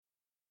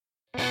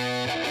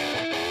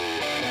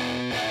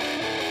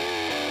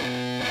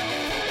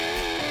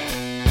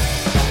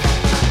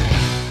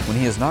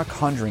is not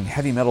conjuring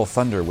heavy metal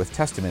thunder with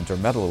Testament or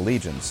Metal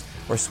Allegiance,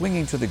 or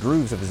swinging to the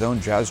grooves of his own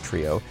jazz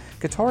trio,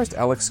 guitarist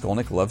Alex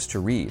Skolnick loves to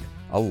read.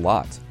 A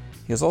lot.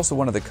 He is also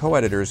one of the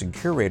co-editors and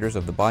curators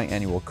of the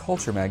biannual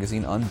culture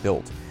magazine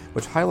Unbuilt,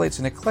 which highlights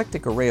an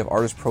eclectic array of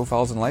artist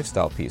profiles and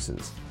lifestyle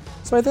pieces.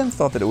 So I then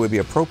thought that it would be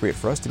appropriate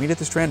for us to meet at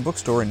the Strand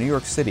Bookstore in New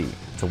York City,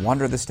 to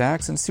wander the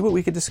stacks and see what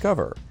we could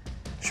discover.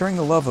 Sharing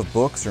the love of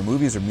books or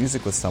movies or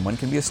music with someone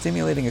can be a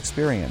stimulating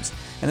experience,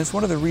 and it's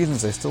one of the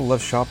reasons I still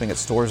love shopping at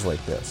stores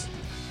like this.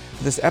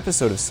 For this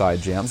episode of Side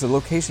Jams, the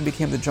location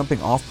became the jumping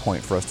off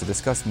point for us to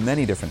discuss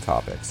many different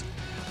topics.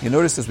 You'll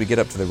notice as we get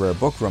up to the rare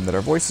book room that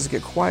our voices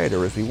get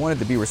quieter as we wanted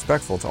to be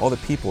respectful to all the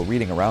people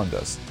reading around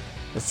us.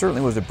 It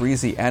certainly was a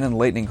breezy and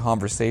enlightening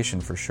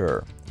conversation for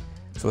sure.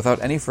 So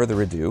without any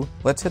further ado,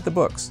 let's hit the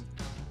books.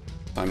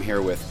 I'm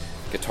here with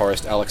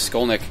guitarist Alex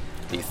Skolnick,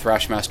 the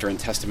thrash master in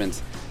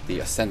Testament, the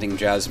ascending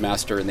jazz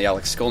master in the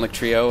Alex Skolnick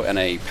Trio, and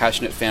a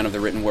passionate fan of the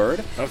written word.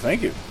 Oh,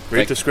 thank you.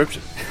 Great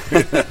description.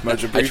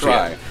 Much appreciated.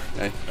 I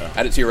try.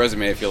 Add it to your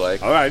resume if you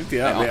like. All right,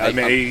 yeah, I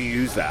may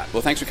use that.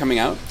 Well, thanks for coming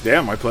out. Yeah,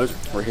 my pleasure.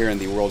 We're here in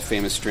the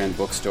world-famous Strand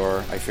Bookstore.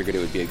 I figured it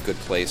would be a good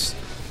place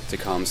to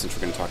come since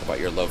we're going to talk about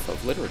your love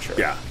of literature.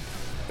 Yeah.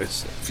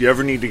 If you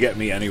ever need to get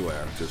me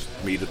anywhere, just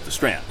meet at the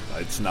Strand.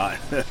 It's not...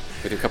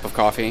 With your cup of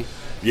coffee?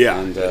 Yeah,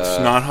 and, it's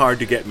not hard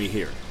to get me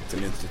here. It's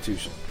an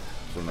institution.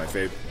 It's one of my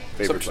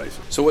favorite places.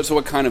 So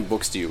what kind of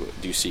books do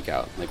you seek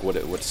out? Like what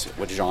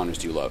genres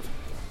do you love?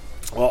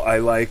 Well, I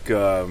like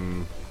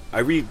I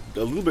read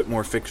a little bit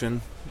more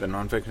fiction than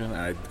nonfiction.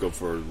 I go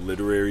for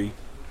literary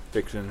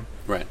fiction.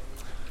 Right.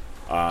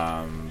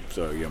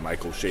 So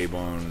Michael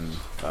Chabon,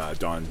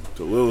 Don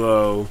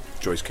DeLillo,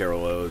 Joyce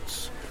Carol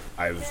Oates.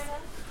 I'm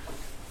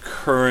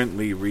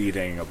currently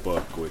reading a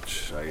book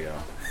which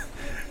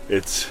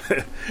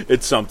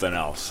it's something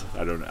else.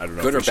 I don't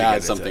know. Good or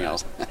bad? Something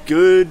else.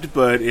 Good,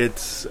 but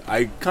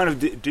I kind of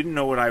didn't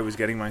know what I was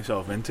getting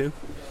myself into,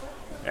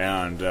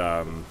 and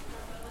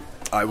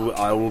I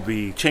will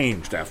be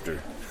changed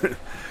after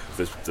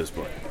this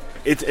book.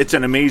 It's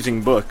an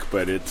amazing book,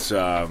 but it's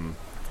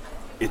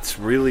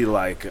really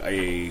like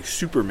a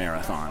super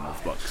marathon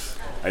of books.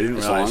 I didn't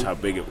realize how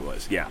big it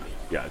was. Yeah,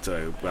 it's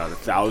about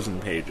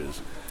 1,000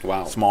 pages.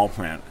 Wow. Small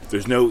print.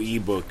 There's no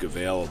ebook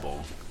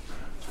available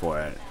for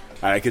it.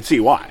 I could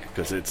see why,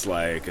 because it's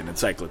like an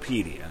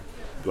encyclopedia.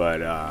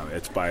 But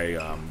it's by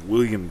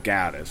William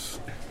Gaddis,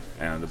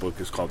 and the book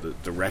is called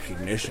The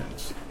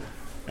Recognitions.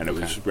 And it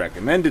was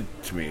recommended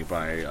to me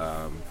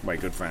by my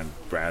good friend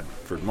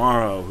Bradford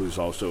Morrow, who's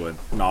also a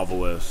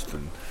novelist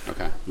and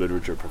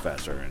literature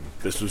professor. And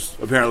this was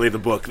apparently the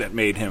book that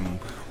made him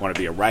want to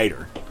be a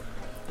writer.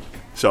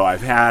 So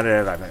I've had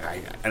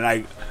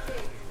it,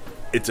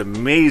 it's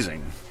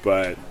amazing,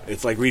 but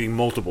it's like reading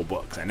multiple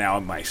books. And now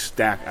my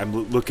stack,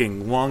 I'm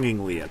looking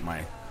longingly at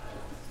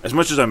as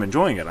much as I'm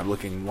enjoying it, I'm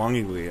looking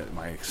longingly at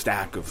my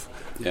stack of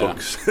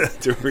books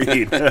to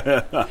read.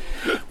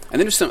 And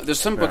then there's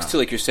some books too,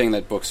 like you're saying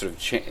that book sort of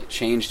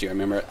changed you. I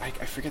remember, I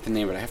forget the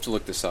name of it. I have to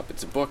look this up.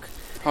 It's a book,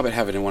 probably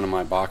have it in one of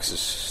my boxes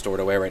stored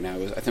away right now.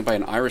 It was, I think, by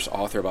an Irish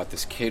author about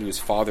this kid whose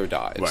father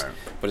dies. Right.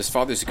 But his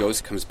father's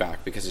ghost comes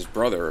back because his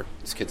brother,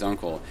 this kid's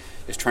uncle,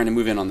 is trying to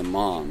move in on the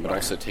mom, but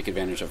also take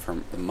advantage of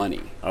the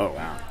money. Oh,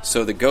 wow.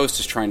 So the ghost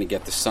is trying to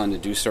get the son to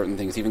do certain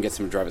things, even gets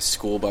him to drive a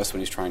school bus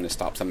when he's trying to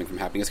stop something from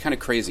happening. It's kind of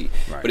crazy.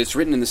 Right. But it's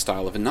written in the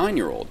style of a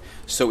 9-year-old.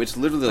 So it's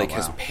literally like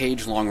has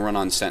page-long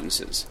run-on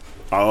sentences.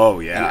 Oh,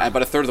 yeah. And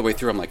about a third of the way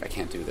through, I'm like, I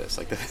can't do this.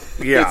 Like,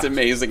 it's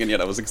amazing, and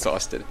yet I was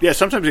exhausted. Yeah,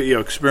 sometimes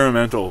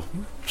experimental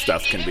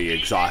stuff can be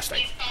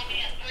exhausting.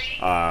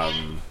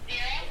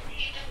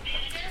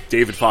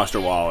 David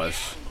Foster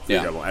Wallace,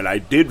 and I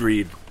did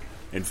read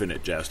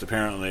Infinite Jest.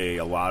 Apparently,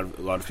 a lot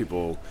of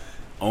people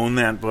own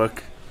that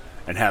book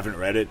and haven't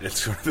read it.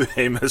 It's sort of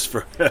famous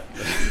for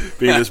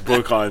being this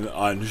book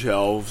on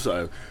shelves.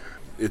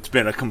 It's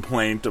been a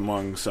complaint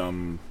among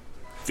some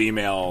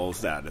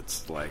females that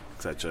it's like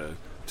such a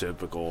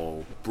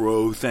typical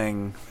bro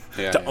thing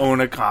to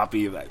own a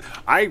copy of that.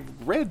 I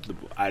read the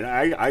book.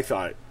 I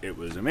thought it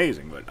was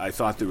amazing, but I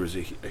thought there was a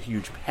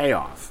huge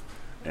payoff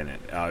in it.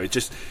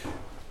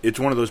 It's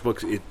one of those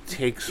books, it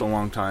takes a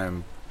long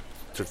time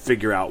to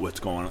figure out what's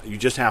going on. You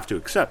just have to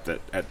accept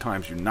that at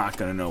times you're not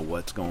going to know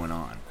what's going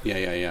on.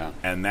 Yeah.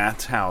 And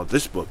that's how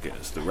this book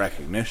is, The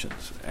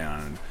Recognitions.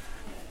 And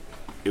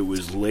it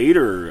was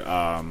later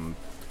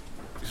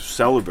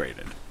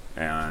celebrated.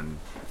 And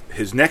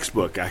his next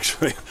book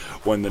actually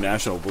won the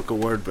National Book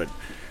Award, but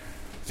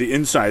the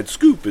inside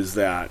scoop is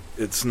that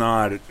it's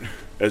not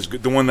as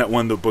good. The one that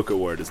won the book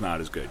award is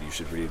not as good. You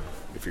should read,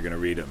 if you're going to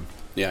read him.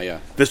 Yeah.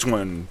 This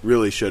one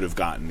really should have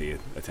gotten the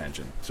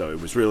attention. So it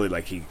was really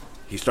like he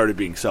started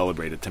being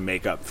celebrated to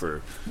make up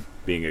for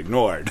being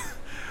ignored.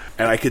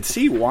 And I could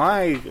see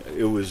why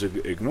it was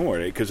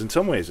ignored, because in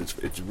some ways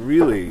it's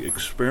really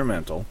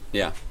experimental.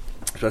 Yeah.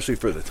 Especially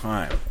for the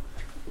time.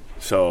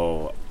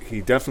 So he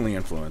definitely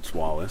influenced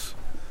Wallace.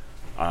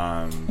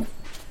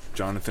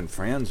 Jonathan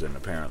Franzen,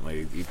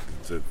 apparently,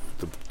 the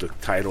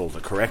title, The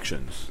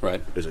Corrections,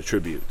 is a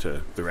tribute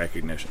to The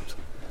Recognitions.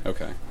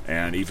 Okay.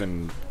 And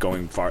even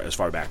going as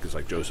far back as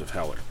like Joseph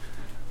Heller.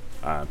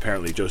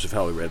 Apparently, Joseph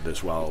Heller read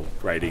this while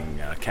writing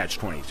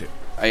Catch-22.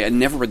 I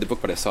never read the book,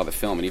 but I saw the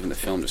film, and even the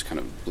film just kind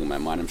of blew my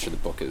mind. I'm sure the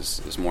book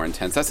is more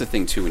intense. That's the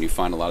thing, too, when you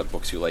find a lot of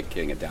books you like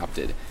getting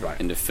adapted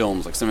into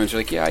films. Like, sometimes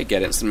you're like, yeah, I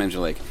get it. Sometimes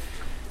you're like,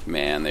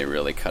 man, they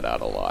really cut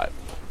out a lot.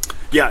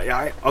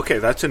 Yeah, okay,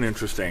 that's an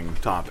interesting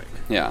topic.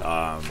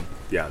 Yeah.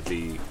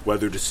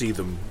 Whether to see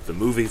the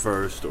movie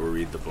first or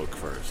read the book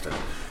first. And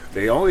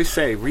they always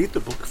say, read the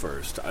book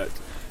first.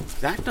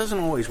 That doesn't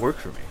always work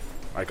for me.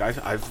 Like,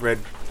 I've read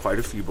quite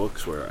a few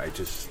books where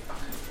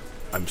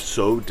I'm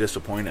so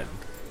disappointed.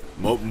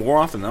 More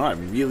often than not,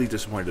 I'm really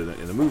disappointed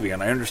in the movie,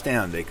 and I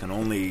understand they can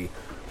only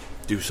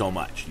do so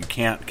much. You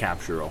can't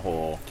capture a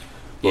whole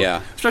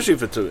book, especially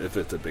if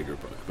it's a bigger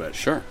book. But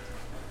sure,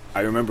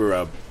 I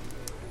remember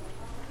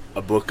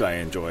a book I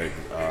enjoyed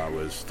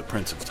was The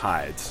Prince of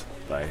Tides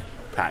by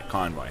Pat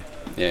Conroy.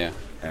 Yeah,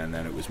 and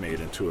then it was made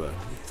into a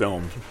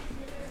film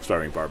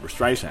starring Barbra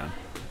Streisand.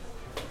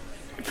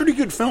 A pretty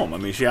good film. I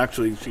mean, she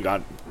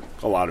got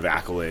a lot of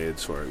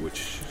accolades for it,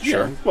 which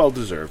well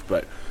deserved.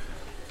 But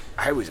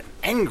I was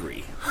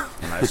angry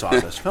when I saw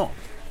this film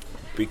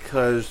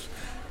because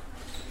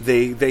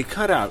they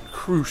cut out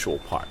crucial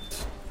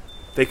parts.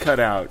 They cut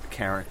out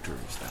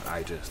characters that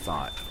I just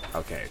thought,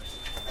 okay,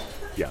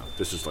 yeah,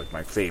 this is like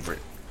my favorite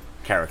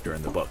character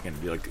in the book, and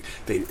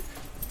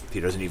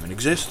he doesn't even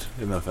exist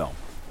in the film.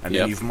 And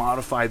then you've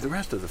modified the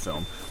rest of the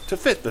film to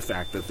fit the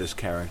fact that this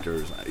character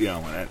is,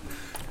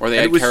 or they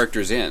had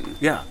characters in,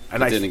 and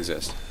that didn't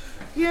exist.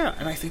 Yeah,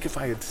 and I think if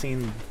I had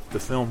seen the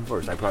film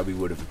first, I probably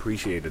would have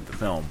appreciated the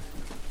film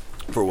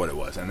for what it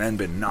was, and then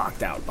been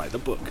knocked out by the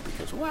book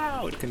because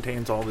it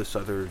contains all this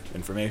other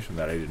information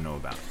that I didn't know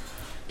about.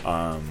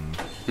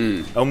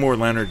 Elmore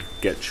Leonard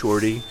Get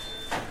Shorty.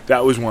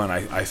 That was one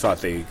I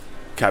thought they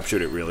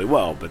captured it really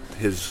well, but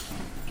his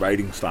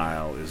writing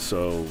style is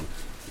so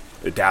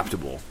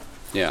adaptable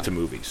to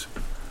movies.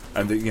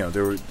 And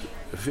there were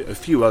a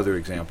few other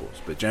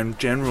examples, but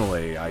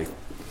generally I've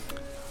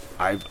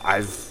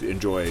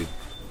enjoyed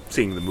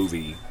seeing the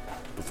movie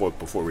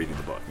before reading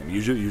the book. And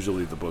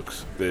usually the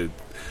books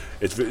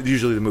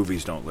usually the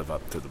movies don't live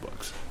up to the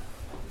books.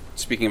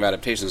 Speaking of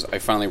adaptations, I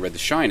finally read The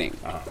Shining,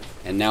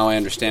 and now I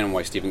understand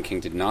why Stephen King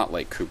did not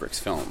like Kubrick's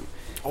film.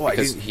 Oh,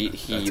 because That's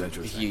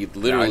interesting. he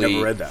literally... I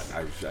never read that.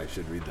 I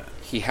should read that.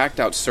 He hacked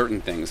out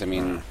certain things. I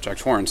mean, Jack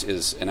Torrance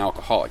is an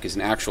alcoholic. He's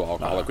an actual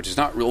alcoholic, which is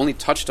not only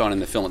touched on in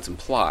the film. It's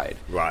implied.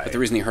 Right. But the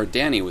reason he hurt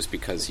Danny was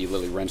because he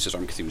literally wrenched his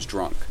arm because he was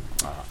drunk.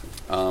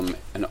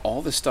 And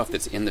all the stuff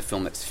that's in the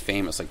film that's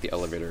famous, like the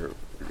elevator,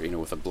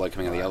 with the blood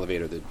coming out of the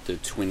elevator, the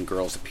twin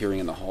girls appearing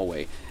in the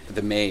hallway,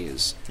 the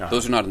maze,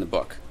 those are not in the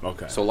book.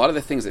 Okay. So a lot of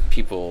the things that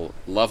people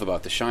love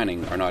about The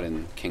Shining are not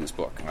in King's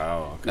book.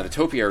 Oh, okay. Now, the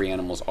topiary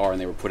animals are,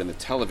 and they were put in the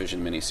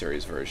television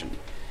miniseries version.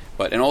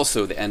 And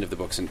also the end of the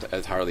book's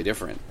entirely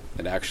different.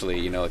 It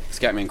actually, like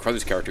Scatman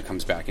Crothers' character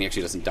comes back, and he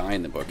actually doesn't die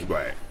in the book.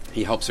 Right.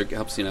 He helps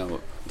Danny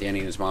and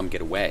his mom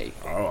get away.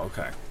 Oh,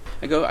 okay.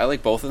 I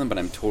like both of them, but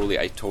I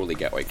totally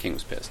get why King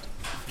was pissed.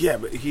 Yeah,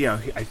 but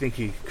I think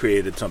he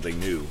created something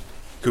new.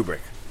 Kubrick.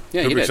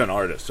 Yeah, Kubrick's an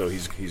artist, so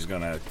he's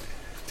gonna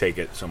take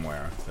it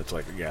somewhere. It's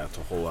like, it's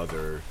a whole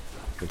other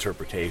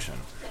interpretation.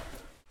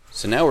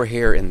 So now we're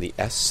here in the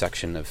S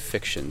section of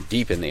fiction,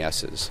 deep in the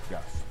S's.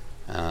 Yeah.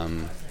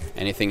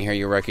 Anything here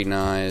you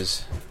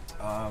recognize?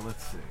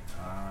 Let's see.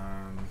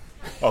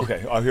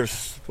 Okay,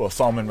 here's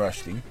Salman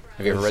Rushdie.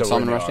 Have you ever read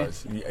Salman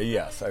Rushdie?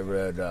 Yes, I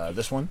read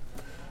this one,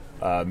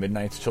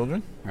 Midnight's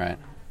Children. Right.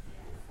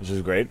 Which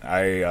is great.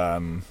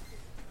 I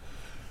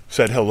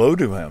said hello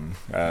to him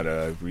at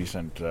a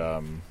recent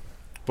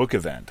book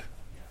event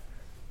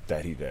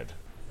that he did.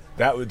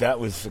 That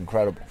was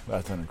incredible.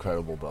 That's an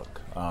incredible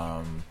book.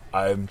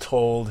 I'm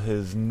told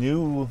his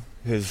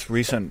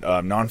recent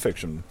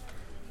nonfiction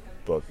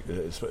book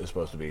is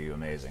supposed to be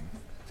amazing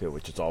too,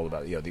 which is all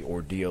about the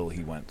ordeal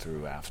he went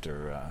through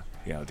after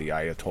the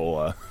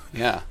Ayatollah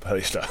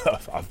placed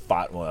a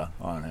fatwa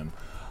on him.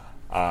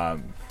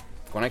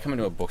 When I come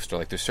into a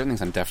bookstore, there's certain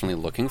things I'm definitely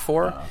looking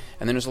for,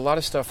 and then there's a lot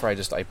of stuff where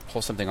I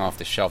pull something off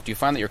the shelf. Do you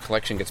find that your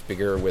collection gets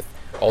bigger with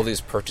all these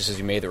purchases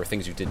you made that were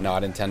things you did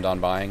not intend on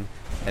buying,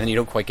 and then you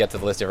don't quite get to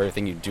the list of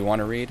everything you do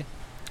want to read?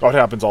 Oh, it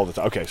happens all the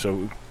time. Okay,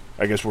 so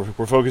I guess I'm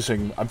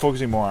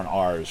focusing more on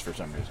ours for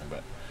some reason,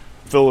 but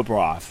Philip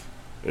Roth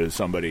is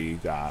somebody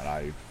that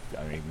I'm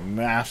a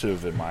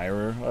massive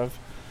admirer of,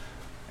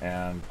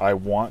 and I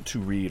want to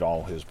read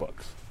all his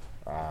books.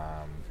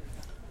 I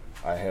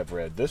have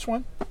read this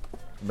one,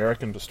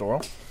 American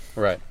Pastoral.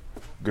 Right.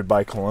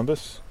 Goodbye,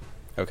 Columbus.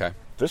 Okay.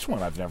 This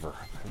one I don't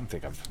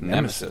think I've...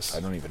 Nemesis.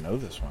 I don't even know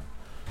this one.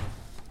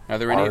 Are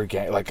there any...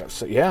 there's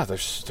so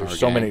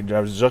many.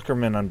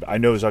 Zuckerman, I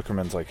know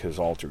Zuckerman's his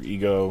alter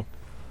ego.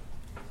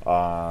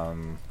 Are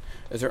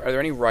there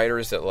any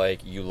writers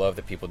that you love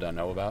that people don't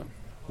know about?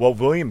 Well,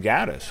 William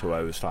Gaddis, who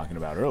I was talking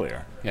about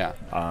earlier. Yeah.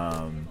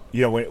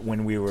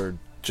 When we were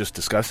just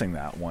discussing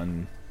that,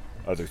 one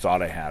other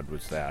thought I had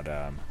was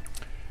that,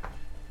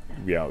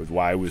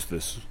 why was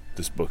this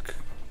book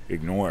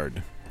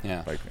ignored?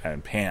 Yeah.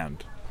 And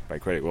panned by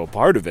critic. Well,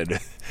 part of it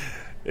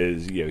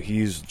is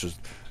he's just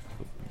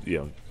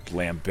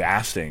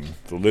lambasting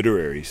the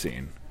literary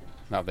scene.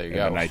 Oh, there you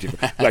go.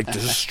 Like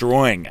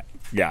destroying it.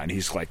 Yeah, and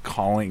he's like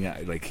calling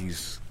it, like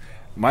he's.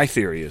 My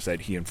theory is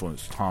that he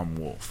influenced Tom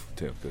Wolfe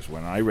too, because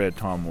when I read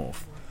Tom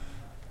Wolfe,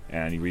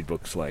 and you read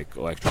books like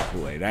Electric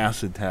Kool-Aid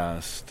Acid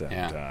Test,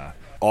 and a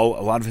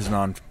lot of his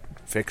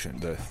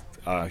nonfiction,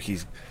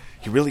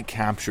 he really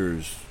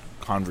captures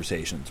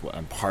conversations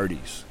and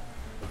parties,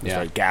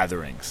 like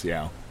gatherings,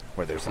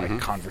 where there's like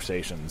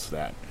conversations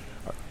that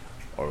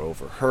are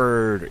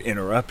overheard, or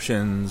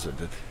interruptions,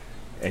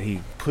 and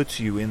he puts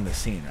you in the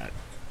scene.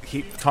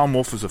 Tom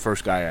Wolfe was the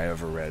first guy I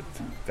ever read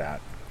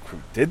that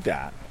did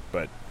that,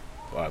 but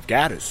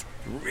Gaddis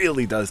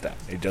really does that.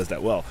 He does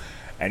that well,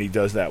 and he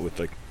does that with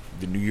like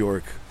the New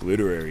York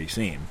literary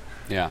scene.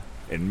 Yeah,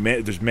 and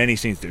there's many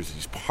scenes. There's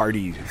these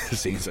party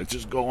scenes that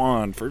just go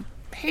on for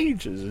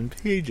pages and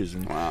pages,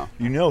 and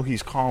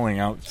he's calling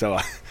out. So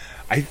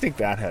I think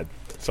that had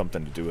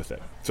something to do with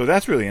it. So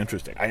that's really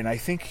interesting, and I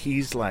think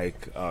he's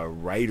like a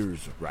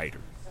writer's writer.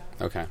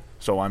 Okay.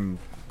 So I'm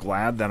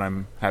glad that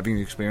I'm having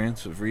the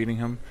experience of reading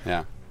him.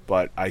 Yeah.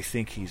 But I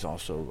think he's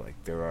also like,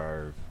 there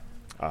are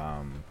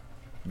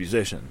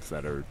musicians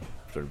that are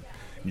sort of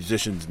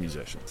musicians.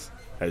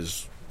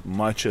 As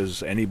much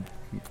as any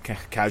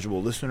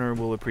casual listener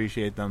will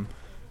appreciate them,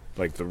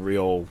 like the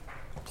real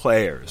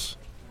players,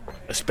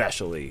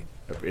 especially,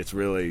 it's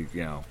really,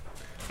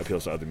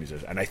 appeals to other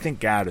musicians. And I think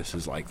Gaddis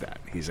is like that.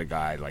 He's a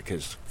guy, like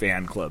his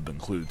fan club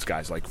includes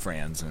guys like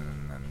Franz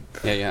and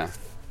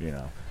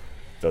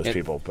those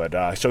people.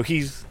 But so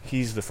he's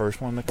the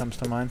first one that comes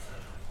to mind.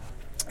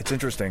 It's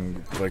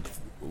interesting, like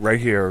right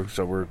here.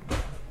 So we're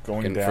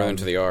going getting down further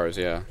into the R's.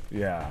 Yeah.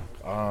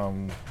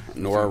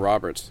 Nora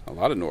Roberts. A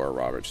lot of Nora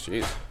Roberts.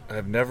 Jeez.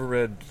 I've never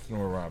read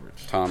Nora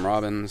Roberts. Tom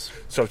Robbins.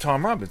 So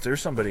Tom Robbins,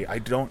 there's somebody I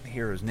don't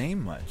hear his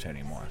name much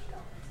anymore,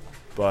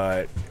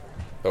 but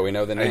we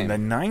know the name.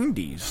 In the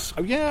 90s.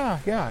 Oh yeah.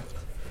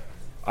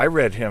 I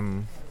read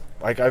him.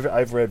 Like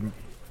I've read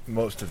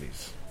most of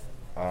these.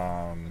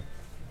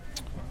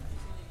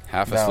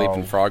 Half Asleep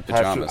in Frog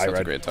Pajamas. That's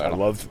a great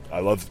title. I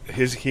love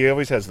his. He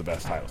always has the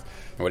best titles.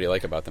 What do you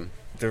like about them?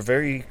 They're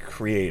very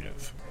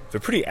creative. They're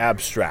pretty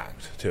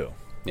abstract too.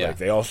 Yeah. Like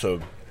they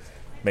also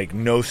make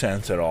no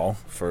sense at all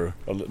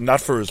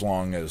not for as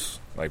long as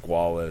like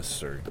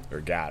Wallace or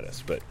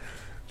Gaddis, but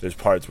there's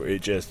parts where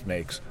it just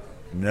makes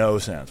no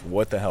sense.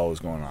 What the hell is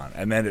going on?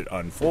 And then it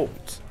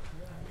unfolds,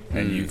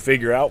 and you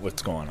figure out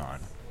what's going on.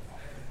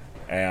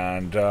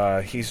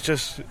 And he's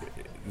just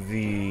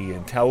the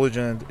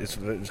intelligent. It's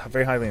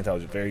very highly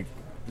intelligent, very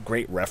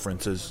great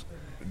references.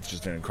 It's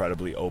just an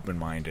incredibly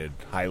open-minded,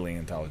 highly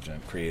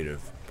intelligent,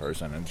 creative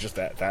person, and just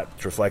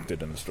that's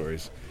reflected in the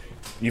stories.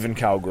 Even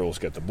Cowgirls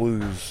Get the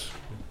Blues.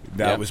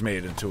 That was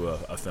made into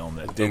a film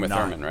that did Uma not.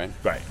 Thurman, right?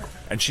 Right,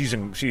 and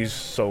she's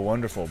so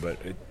wonderful,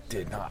 but it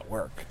did not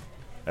work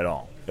at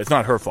all. It's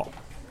not her fault.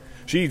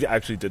 She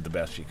actually did the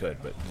best she could,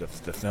 but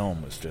the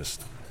film was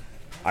just,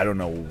 I don't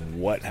know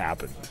what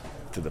happened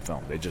to the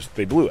film.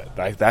 They blew it.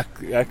 That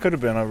could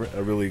have been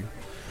a really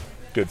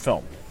good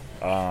film.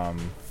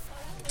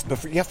 But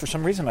for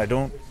some reason I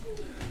don't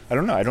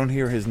know. I don't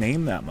hear his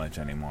name that much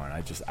anymore, and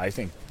I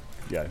think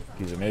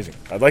he's amazing.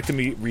 I'd like to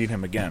read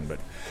him again, but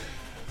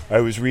I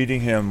was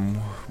reading him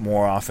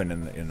more often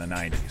in the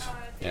 90s.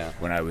 Yeah.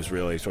 When I was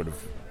really sort of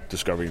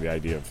discovering the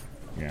idea of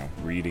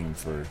reading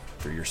for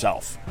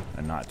yourself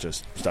and not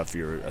just stuff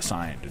you're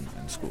assigned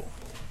in school.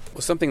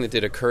 Well, something that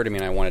did occur to me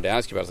and I wanted to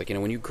ask you about is, like,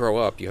 when you grow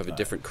up, you have a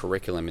different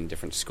curriculum in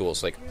different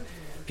schools. Like,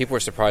 people were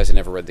surprised I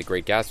never read The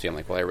Great Gatsby. I'm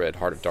like, well, I read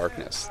Heart of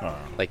Darkness.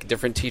 Like,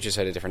 different teachers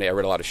had a different... I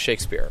read a lot of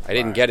Shakespeare. I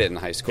didn't get it in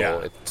high school.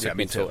 Yeah. It took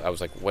me too. until... I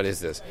was like, what is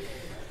this?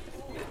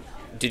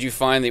 Did you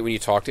find that when you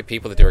talk to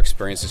people that their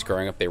experiences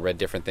growing up, they read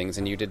different things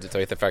than you did,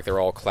 despite the fact they're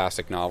all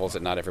classic novels,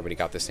 that not everybody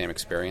got the same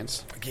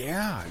experience?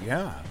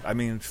 Yeah. I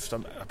mean,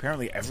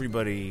 apparently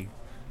everybody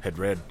had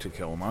read To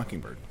Kill a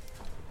Mockingbird.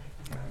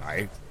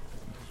 I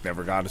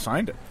never got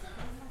assigned it.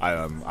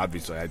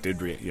 Obviously, I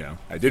did read.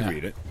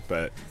 Read it,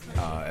 but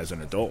as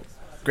an adult,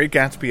 Great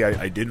Gatsby,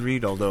 I did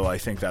read. Although I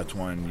think that's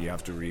one you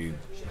have to read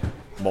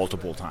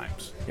multiple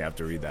times. You have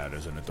to read that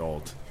as an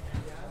adult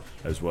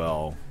as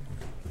well.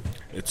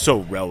 It's so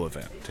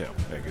relevant too.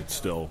 Like, it's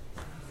still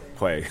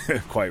quite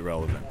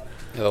relevant.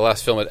 Yeah, the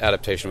last film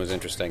adaptation was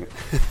interesting.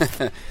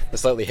 The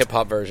slightly hip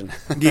hop version.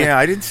 Yeah,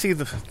 I didn't see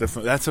the.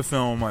 That's a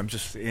film. I'm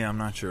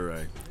not sure.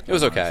 It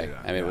was okay.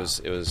 I mean, it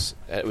was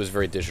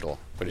very digital.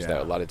 But there's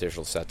a lot of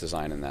digital set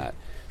design in that.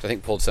 So I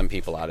think pulled some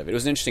people out of it. It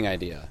was an interesting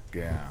idea.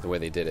 Yeah. The way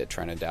they did it,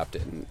 trying to adapt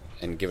it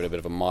and give it a bit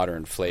of a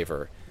modern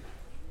flavor,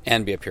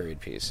 and be a period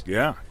piece.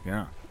 Yeah.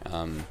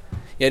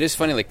 It is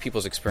funny, like,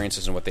 people's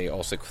experiences and what they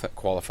also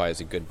qualify as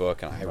a good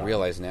book. And I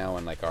realize now,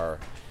 in like our,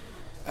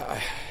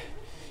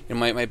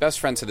 my best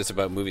friend said this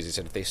about movies. He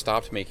said if they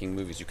stopped making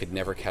movies, you could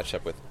never catch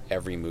up with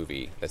every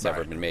movie that's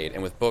ever been made.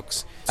 And with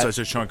books, such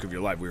a chunk of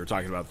your life. We were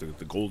talking about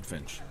the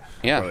Goldfinch,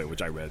 earlier,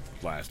 which I read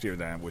last year.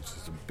 Which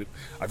is a bit.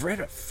 I've read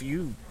a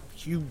few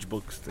huge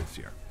books this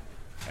year,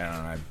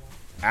 and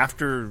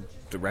after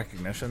the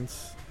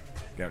recognitions,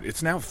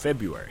 it's now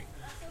February.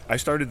 I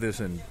started this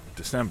in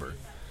December.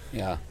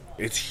 Yeah.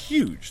 It's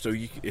huge. So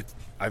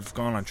I've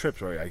gone on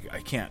trips where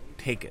I can't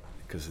take it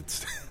because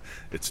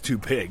it's too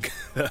big.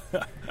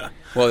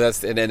 Well, that's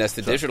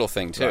the digital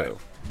thing too. Right.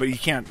 But you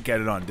can't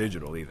get it on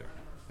digital either.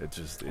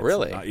 It's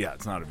really?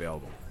 It's not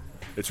available.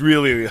 It's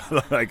really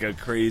like a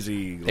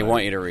crazy. They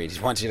want you to read.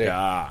 They want you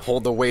to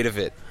hold the weight of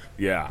it.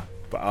 Yeah.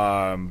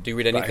 Do you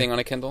read anything on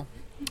a Kindle?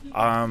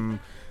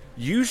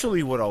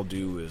 Usually, what I'll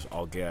do is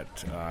I'll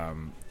get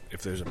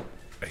if there's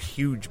a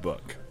huge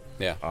book.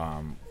 Yeah.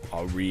 I'll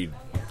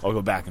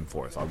go back and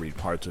forth. I'll read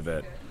parts of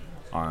it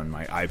on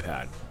my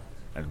iPad,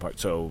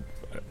 so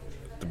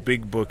the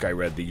big book I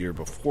read the year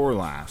before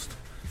last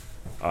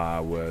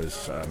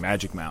was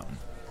Magic Mountain.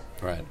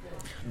 Right.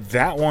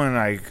 That one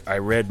I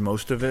read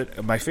most of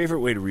it. My favorite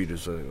way to read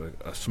is a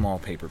small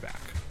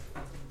paperback.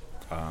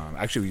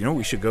 Actually,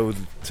 we should go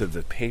to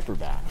the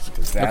paperbacks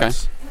because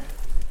that's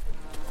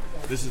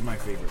this is my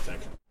favorite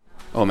section.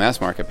 Oh,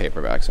 mass market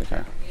paperbacks.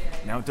 Okay.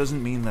 Now it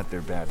doesn't mean that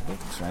they're bad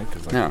books, right?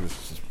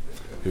 Because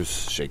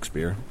here's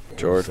Shakespeare,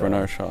 George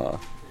Bernard Shaw.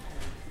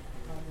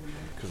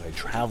 Because I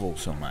travel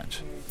so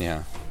much.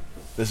 Yeah.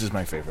 This is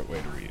my favorite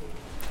way to read.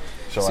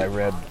 So I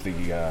read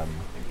the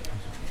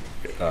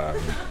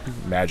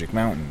Magic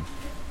Mountain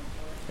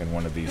in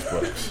one of these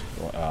books,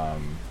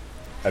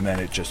 and then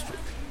it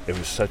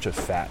was such a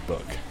fat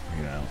book,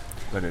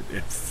 but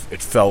it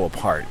fell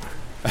apart.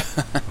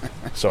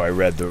 So I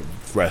read the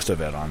rest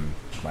of it on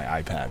my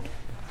iPad.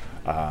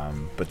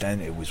 But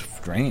then it was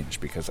strange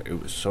because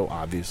it was so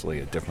obviously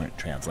a different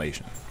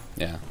translation.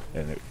 Yeah.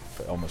 And it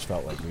almost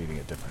felt like reading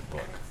a different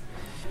book.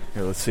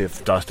 Here, let's see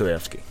if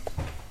Dostoevsky.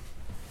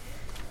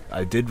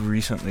 I did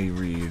recently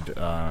read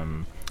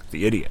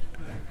The Idiot,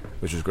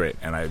 which is great,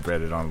 and I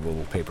read it on a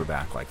little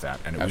paperback like that.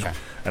 And it was,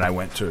 and I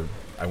went to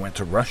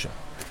Russia.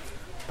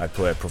 I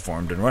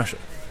performed in Russia,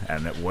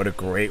 and what a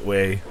great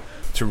way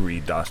to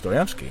read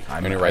Dostoevsky.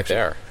 You're right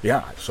there.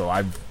 Yeah, so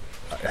I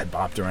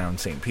bopped around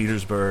St.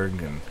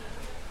 Petersburg and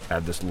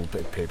had this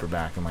little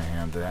paperback in my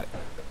hand. That,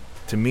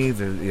 to me,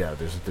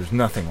 there's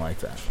nothing like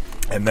that.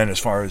 And then as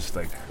far as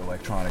like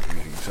electronic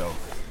reading, so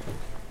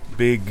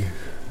big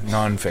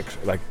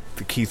nonfiction, like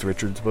the Keith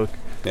Richards book,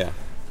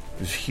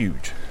 is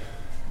huge.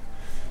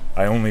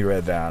 I only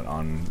read that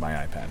on my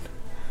iPad.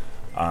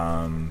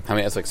 How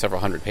many? That's like several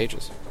hundred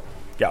pages.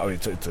 Yeah,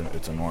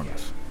 it's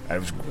enormous. And it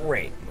was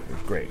great. It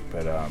was great,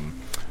 but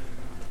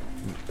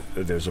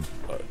there's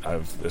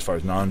as far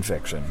as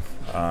nonfiction,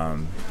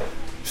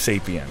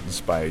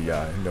 *Sapiens* by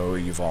Noah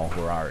Yuval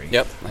Harari.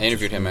 Yep, I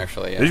interviewed him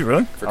actually. Yeah. Did you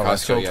really? For Costco,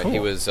 so yeah. cool. He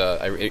was.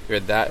 I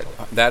read that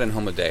and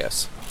Homo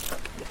Deus.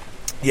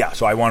 Yeah,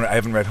 so I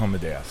haven't read Homo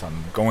Deus.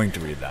 I'm going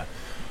to read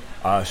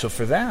that. So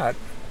for that,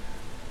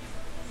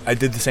 I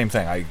did the same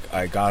thing.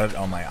 I got it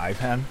on my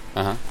iPad,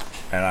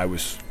 and I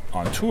was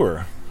on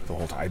tour the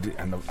whole time. I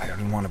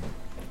didn't want to,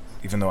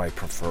 even though I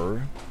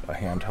prefer a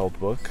handheld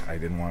book, I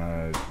didn't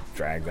want to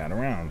drag that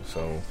around.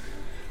 So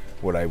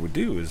what I would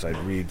do is I'd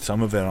read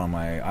some of it on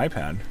my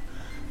iPad,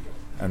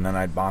 and then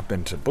I'd bop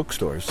into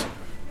bookstores,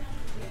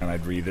 and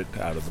I'd read it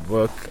out of the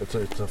book. It's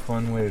a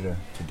fun way to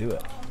do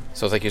it.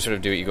 So it's like you sort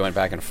of do it, you going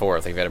back and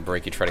forth. Like if you had a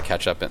break, you try to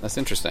catch up. That's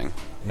interesting.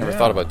 Never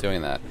thought about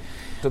doing that.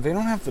 So they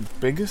don't have the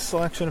biggest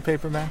selection of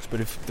paperbacks,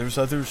 but if there's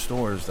other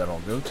stores that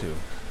I'll go to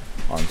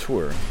on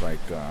tour,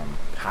 like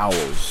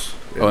Howells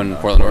in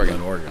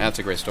Portland, Oregon. That's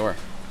a great store.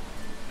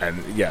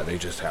 And yeah, they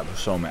just have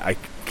so many. I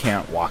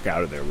can't walk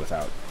out of there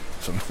without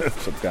some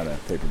kind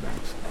of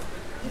paperbacks.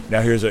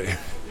 Now here's a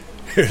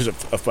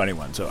funny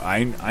one. So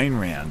Ayn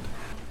Rand,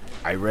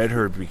 I read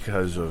her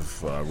because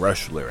of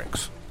Rush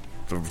lyrics.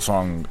 The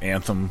song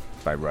Anthem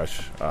by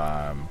Rush,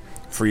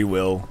 Free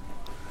Will,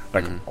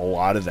 like a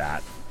lot of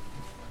that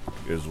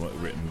is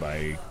written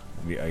by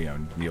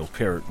Neil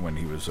Peart when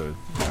he was an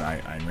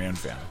Ayn Rand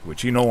fan,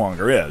 which he no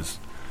longer is,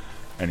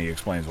 and he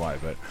explains why.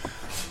 But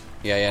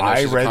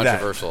I read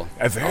controversial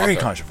that. Very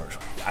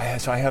controversial.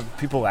 So I have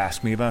people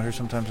ask me about her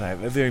sometimes. I have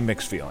very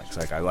mixed feelings.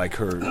 Like I like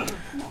her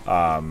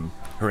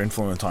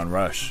influence on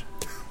Rush.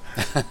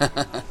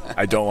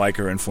 I don't like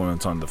her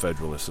influence on the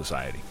Federalist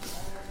Society.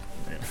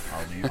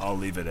 I'll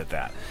leave it at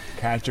that.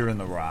 Catcher in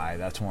the Rye,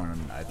 that's one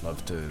I'd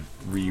love to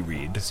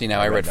reread. See, now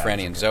I read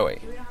Franny and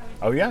Zoe.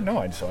 Oh yeah, no,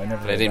 I never.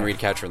 But I didn't read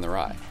Catcher in the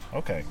Rye.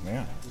 Okay,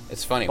 yeah.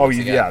 It's funny. Oh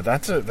yeah,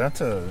 that's an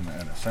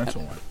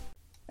essential one.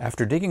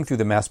 After digging through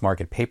the mass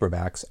market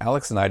paperbacks,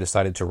 Alex and I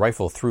decided to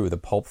rifle through the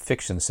pulp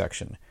fiction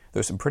section.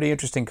 There's some pretty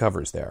interesting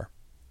covers there.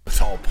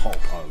 It's all pulp.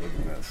 Oh, look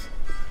at this.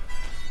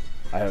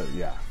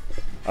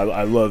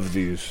 I love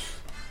these.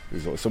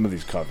 Some of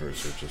these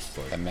covers are just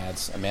like a Man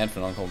from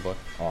U.N.C.L.E. book.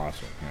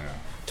 Awesome, yeah.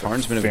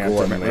 Tarnsman of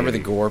Gore. Remember the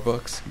Gore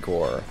books?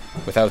 Gore,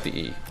 without the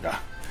E.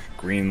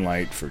 Green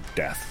Light for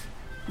Death.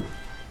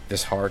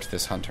 This Heart,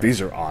 This Hunter. These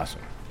are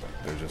awesome.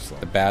 They're just like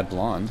The Bad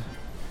Blonde.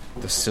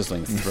 The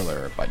Sizzling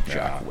Thriller by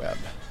Jack Webb.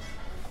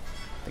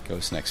 The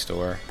Ghost Next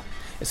Door.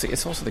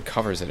 It's also the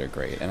covers that are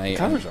great. And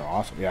covers are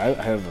awesome. Yeah,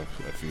 I have a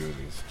few of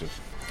these.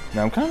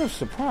 Now I'm kind of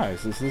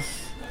surprised. Is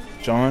this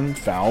John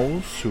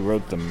Fowles, who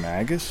wrote The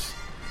Magus?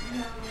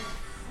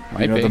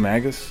 Might you know be. The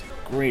Magus?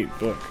 Great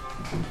book.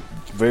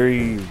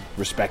 Very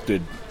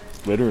respected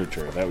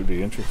literature. That would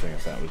be interesting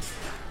if that was...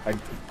 I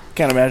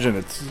can't imagine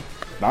it's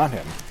not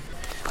him.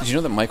 Did you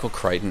know that Michael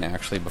Crichton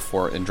actually,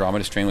 before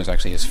Andromeda Strain was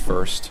actually his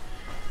first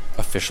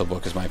official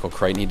book as Michael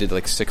Crichton? He did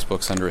like 6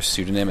 books under a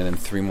pseudonym and then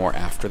 3 more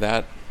after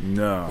that.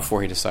 No.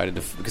 Before he decided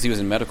to... Because he was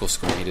in medical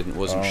school, he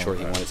wasn't sure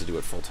he wanted to do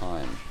it full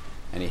time.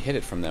 And he hid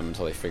it from them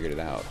until they figured it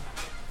out.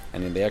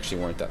 And then they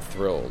actually weren't that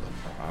thrilled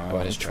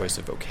about his choice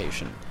of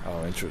vocation.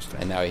 Oh, interesting.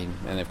 And now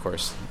and of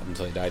course,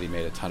 until he died, he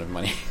made a ton of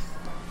money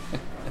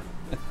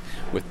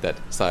with that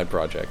side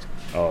project.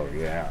 Oh,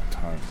 yeah,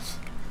 tons.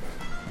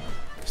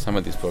 Some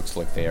of these books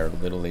look they are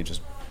literally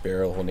just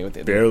barely holding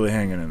it. Barely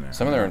hanging in there.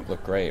 Some of them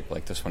look great,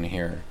 like this one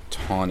here,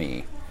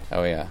 Tawny.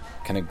 Oh yeah,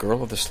 can a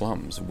girl of the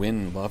slums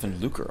win love and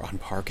lucre on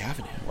Park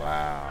Avenue?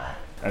 Wow.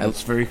 And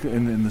it's very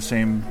in the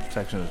same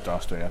section as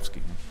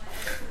Dostoevsky.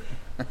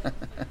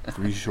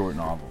 3 short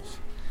novels.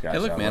 Hey,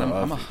 look, man,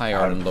 I'm a high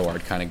art and low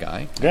art kind of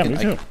guy. Yeah, me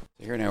too.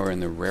 Here now we're in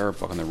the rare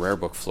book, on the rare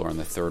book floor, on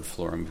the 3rd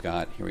floor, and we've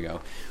got, here we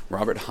go,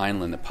 Robert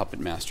Heinlein, The Puppet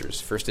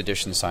Masters, first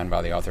edition signed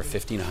by the author,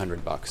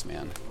 $1,500,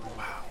 man.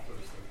 Wow.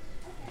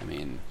 I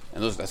mean,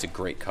 and that's a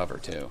great cover,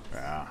 too.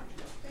 Yeah.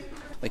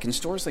 Like in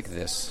stores like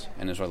this,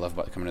 and that's what I love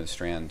about coming to the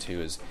Strand,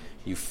 too, is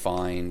you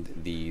find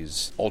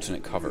these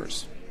alternate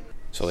covers.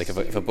 So like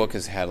if a book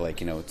has had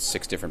like,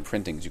 6 different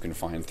printings, you can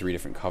find 3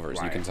 different covers.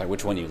 Right. You can decide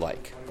which one you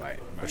like, Right.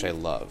 which I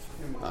love.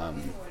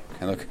 And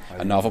look,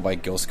 a novel by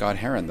Gil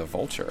Scott-Heron, The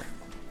Vulture.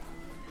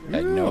 I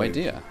had no Really?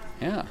 idea.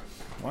 Yeah.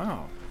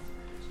 Wow.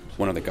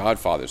 One of the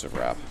godfathers of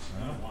rap.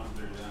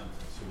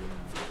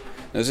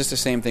 Now, is this the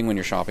same thing when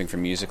you're shopping for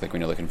music, like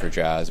when you're looking for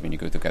jazz? I mean, you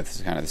go through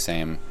this kind of the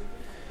same...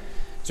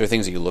 Is there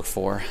things that you look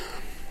for?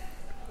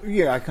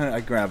 Yeah,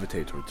 I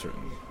gravitate towards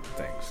certain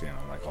things,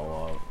 like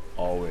I'll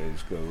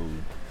always go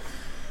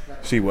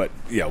see what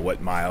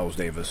Miles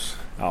Davis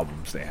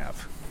albums they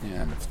have.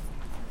 Yeah. And if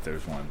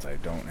there's ones I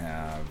don't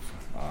have,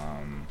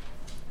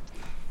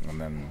 and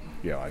then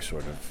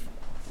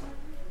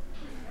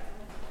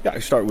I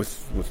start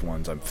with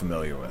ones I'm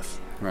familiar with.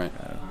 Right.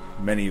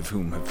 Many of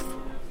whom have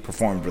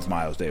performed with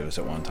Miles Davis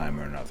at one time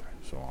or another.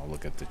 So I'll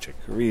look at the Chick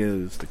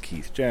Coreas, the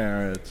Keith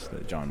Jarretts,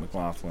 the John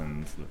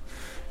McLaughlins, the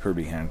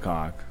Herbie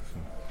Hancock.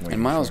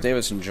 And Miles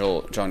Davis and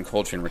John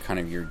Coltrane were kind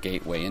of your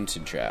gateway into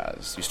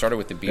jazz. You started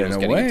with the Beatles In a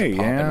getting way, into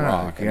pop and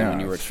rock, and then when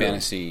you were at sure.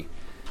 Fantasy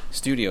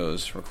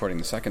Studios recording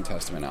the Second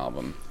Testament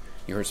album,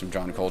 you heard some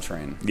John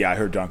Coltrane. Yeah, I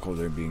heard John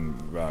Coltrane being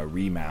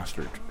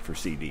remastered for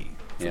CD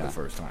for Yeah. the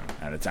first time,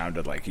 and it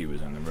sounded like he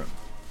was in the room.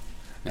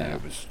 And Yeah.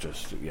 it was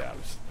just, it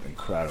was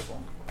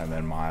incredible. And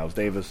then Miles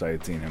Davis, I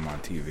had seen him on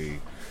TV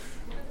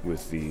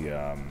with the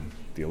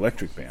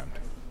Electric Band.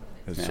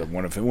 It's Yeah.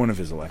 one of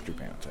his electric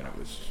bands, and it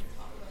was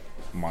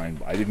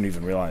I didn't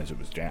even realize it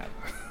was jazz.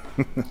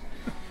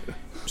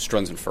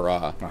 Struns and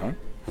Farah,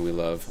 who we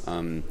love,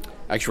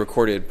 actually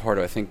recorded part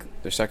of, I think,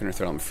 their second or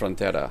third album,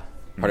 Frontera.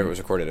 Part of it was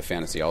recorded at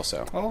Fantasy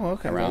also. Oh,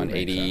 okay. Around That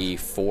makes sense.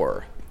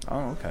 84. Oh,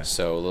 okay.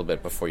 So a little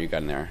bit before you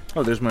got in there.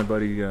 Oh, there's my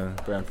buddy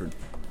Bradford.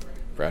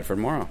 Bradford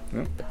Morrow,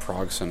 Yeah. The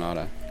Prague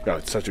Sonata. Oh,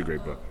 it's such a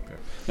great book. Yeah.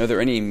 Now, are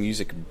there any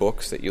music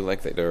books that you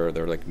like that are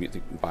like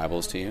music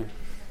Bibles to you?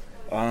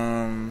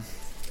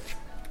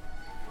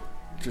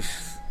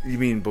 Just, you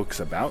mean books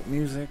about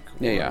music?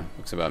 Yeah,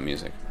 books about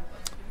music.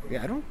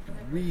 Yeah, I don't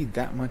read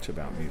that much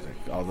about music.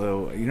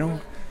 Although,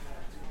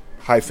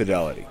 High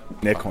Fidelity,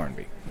 Nick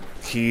Hornby.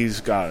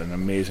 He's got an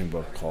amazing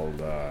book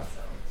called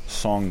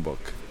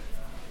Songbook,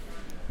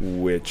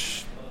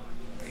 which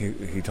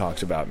he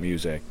talks about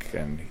music,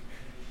 and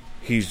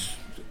he's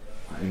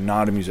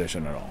not a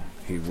musician at all.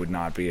 He would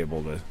not be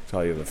able to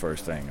tell you the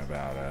first thing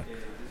about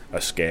a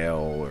scale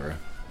or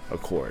a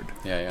chord.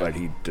 Yeah. But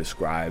he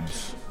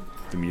describes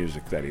the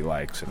music that he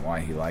likes and why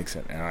he likes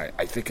it. And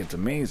I think it's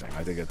amazing.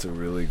 I think it's a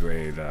really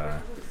great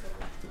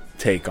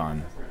take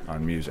on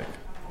music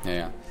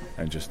Yeah.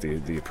 and just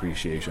the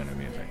appreciation of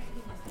music.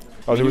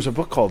 Oh, there was a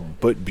book called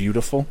But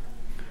Beautiful,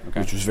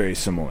 which was very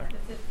similar.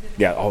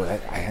 Yeah,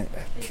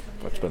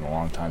 it's been a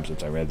long time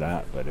since I read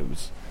that, but it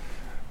was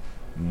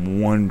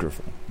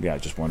wonderful. Yeah,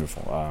 just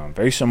wonderful.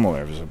 Very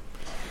similar. It was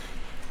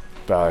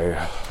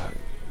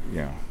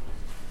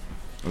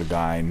a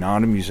guy,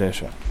 not a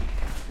musician,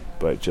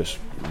 but just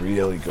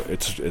really good.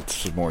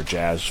 It's more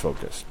jazz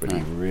focused, but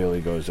he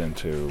really goes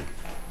into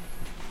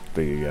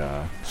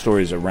the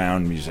stories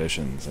around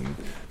musicians and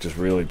just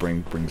really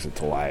brings it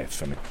to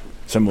life, and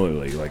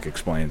similarly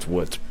explains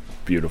what's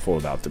beautiful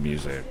about the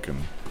music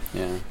and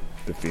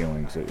the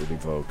feelings that it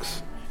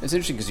evokes. It's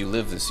interesting because you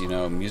live this,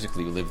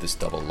 musically you live this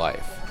double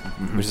life,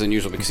 which is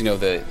unusual because,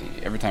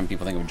 every time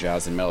people think of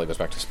jazz and metal, it goes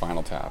back to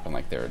Spinal Tap and,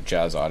 their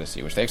Jazz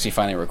Odyssey, which they actually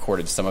finally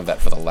recorded some of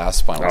that for the last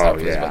Spinal Tap,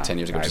 which was about 10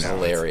 years ago, which is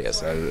hilarious.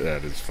 That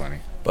is funny.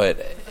 But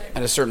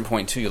at a certain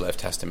point, too, you left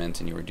Testament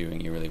and you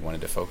really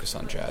wanted to focus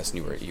on jazz,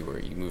 and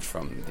you moved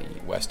from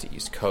the West to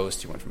East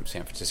Coast, you went from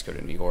San Francisco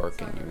to New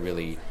York, and you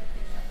really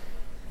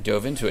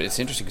dove into it. It's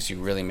interesting because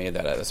you really made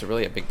that's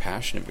really a big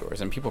passion of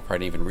yours, and people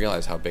probably didn't even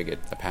realize how big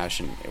a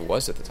passion it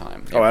was at the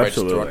time. Oh,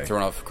 absolutely. Just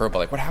thrown off a curveball,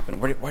 like, what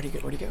happened? Where'd you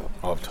go?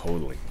 Oh,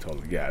 totally.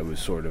 Yeah, it was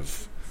sort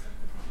of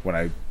when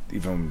I,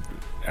 even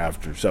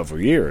after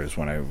several years,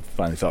 when I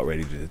finally felt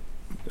ready to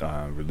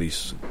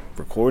release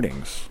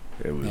recordings,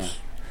 it was,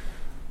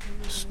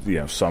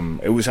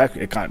 it was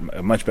actually, it got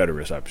a much better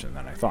reception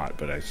than I thought,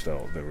 but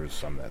there was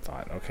some that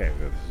thought, okay,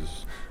 this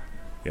is,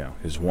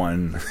 his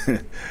one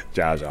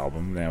jazz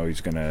album. Now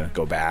he's going to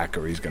go back,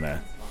 or he's going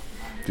to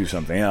do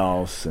something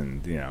else,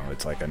 and,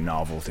 it's like a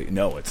novelty.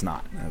 No, it's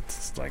not.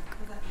 It's like,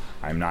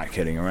 I'm not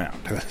kidding around.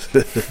 It's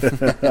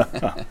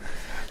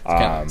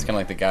kind of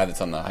like the guy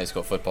that's on the high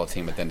school football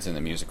team, but then it's in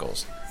the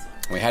musicals.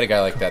 And we had a guy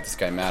like that, this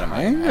guy Matt in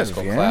my high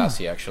school class.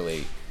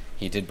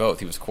 He did both.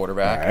 He was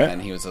quarterback,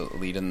 and he was a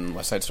lead in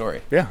West Side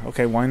Story. Yeah,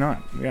 okay, why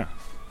not? Yeah.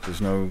 There's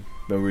no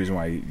reason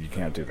why you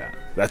can't do that.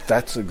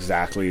 That's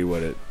exactly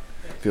what it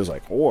feels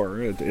like.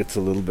 Or it's a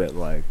little bit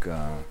like,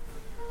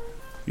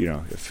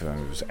 if I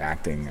was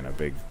acting in a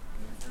big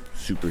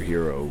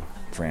superhero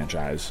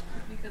franchise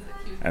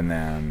and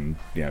then,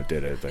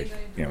 did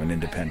an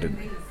independent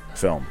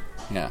film.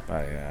 Yeah.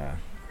 By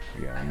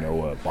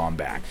Noah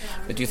Baumbach.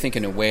 But do you think,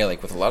 in a way,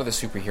 like with a lot of the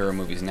superhero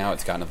movies now,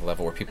 it's gotten to the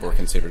level where people are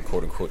considered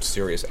 "quote unquote"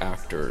 serious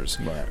actors?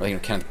 Right.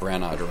 Like Kenneth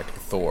Branagh directed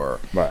Thor.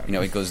 Right.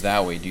 It goes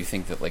that way. Do you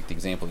think that, like, the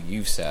example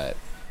you've set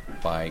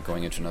by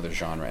going into another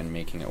genre and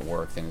making it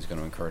work, then is going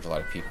to encourage a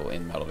lot of people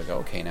in metal to go,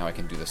 okay, now I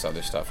can do this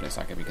other stuff, and it's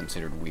not going to be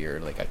considered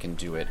weird. Like, I can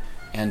do it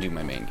and do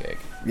my main gig.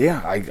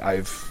 Yeah,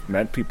 I've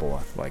met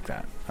people like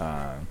that.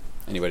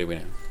 Anybody we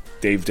know?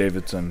 Dave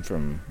Davidson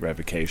from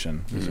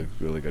Revocation is a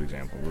really good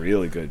example.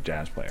 Really good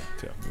jazz player,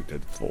 too. He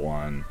did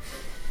full-on,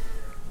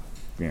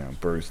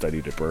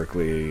 studied at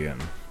Berkeley and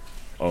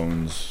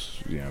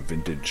owns,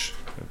 vintage,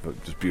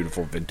 just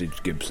beautiful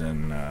vintage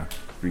Gibson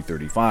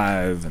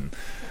 335,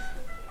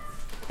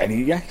 and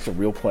he's a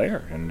real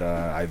player. And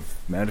I've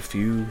met a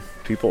few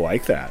people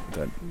like that,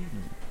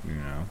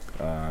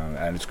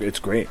 and it's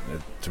great.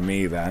 To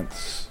me,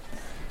 that's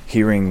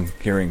hearing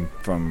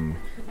from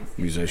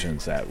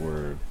musicians that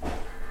were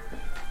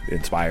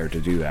inspired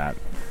to do that,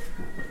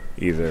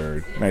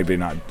 either maybe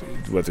not,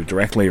 whether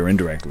directly or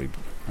indirectly,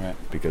 right?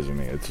 Because of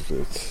me,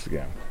 it's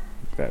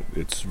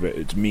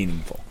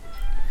meaningful.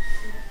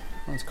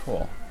 That's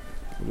cool.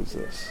 What is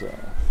this?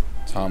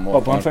 Tom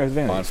Wolfe. Bonfire of the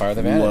Vanities. Bonfire of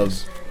the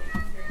Vanities.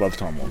 Love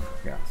Tom Wolfe.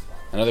 Yeah.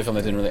 Another film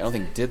that I don't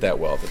think did that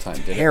well at the time.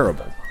 Did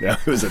terrible. Yeah,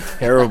 it was a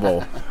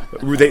terrible.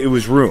 It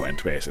was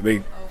ruined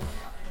basically.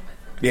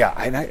 Yeah,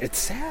 it's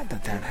sad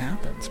that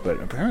happens,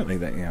 but apparently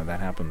that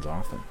happens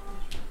often.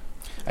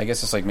 I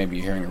guess it's like maybe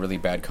you're hearing a really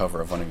bad cover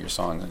of one of your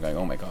songs and going,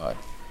 "Oh my God,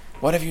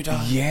 what have you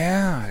done?"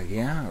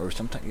 Yeah. Or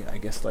sometimes I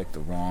guess like the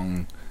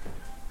wrong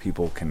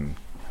people can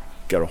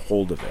get a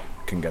hold of it,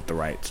 can get the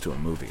rights to a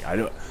movie.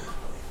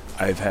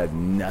 I've had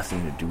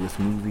nothing to do with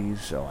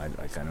movies, so I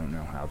don't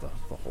know how the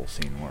whole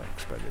scene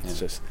works. But it's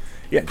just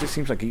it just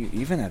seems like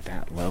even at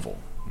that level,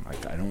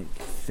 like I don't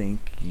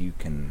think you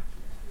can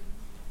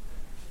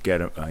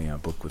get a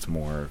book with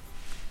more,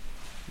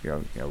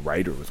 a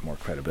writer with more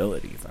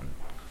credibility than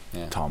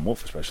Tom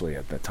Wolfe, especially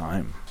at that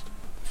time.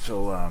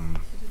 So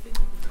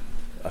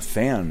a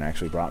fan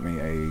actually brought me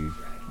a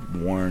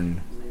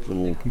worn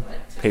little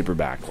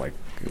paperback, like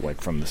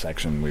from the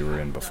section we were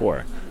in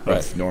before,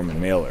 of Norman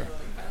Mailer,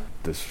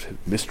 this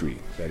mystery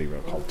that he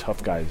wrote called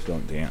 "Tough Guys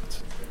Don't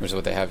Dance," which is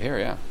what they have here,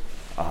 yeah.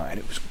 And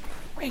it was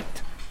great.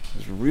 It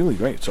was really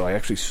great. So I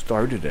actually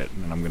started it,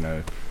 and I'm going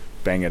to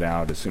bang it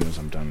out as soon as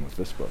I'm done with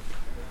this book.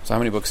 So how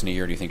many books in a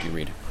year do you think you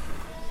read?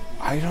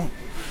 I don't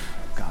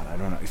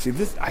know. See,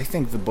 I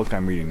think the book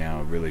I'm reading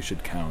now really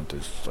should count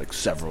as like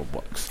several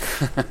books.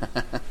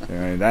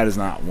 That is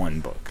not one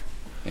book.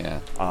 Yeah.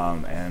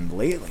 And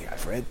lately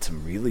I've read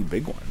some really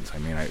big ones. I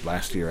mean,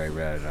 last year I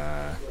read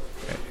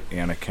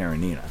Anna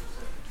Karenina.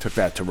 Took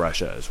that to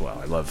Russia as well.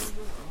 I love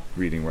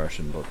reading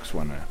Russian books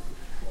when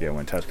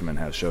Testament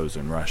has shows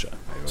in Russia.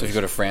 So if you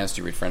go to France,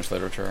 do you read French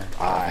literature?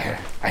 I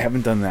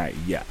haven't done that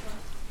yet,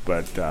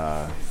 but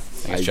I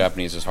guess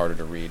Japanese is harder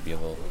to read. Be a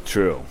little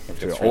true.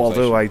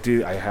 Although I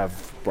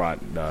have brought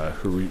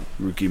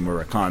Haruki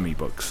Murakami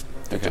books.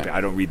 Okay.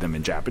 I don't read them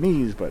in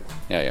Japanese, but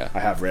I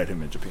have read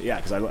him in Japan. Yeah,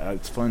 because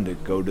it's fun to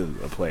go to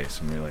a place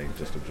and really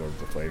just absorb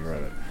the flavor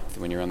of it.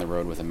 When you're on the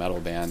road with a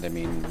metal band, I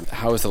mean,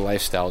 how is the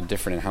lifestyle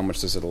different, and how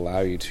much does it allow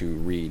you to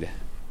read?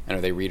 And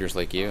are they readers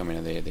like you? I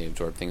mean, they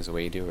absorb things the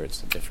way you do, or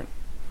it's different?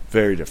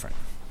 Very different.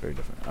 Very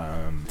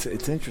different.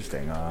 It's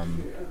interesting.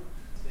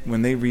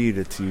 When they read,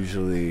 it's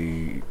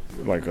usually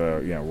like a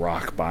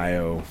rock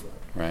bio,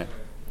 right?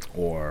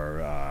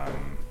 Or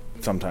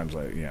sometimes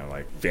like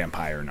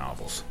vampire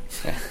novels.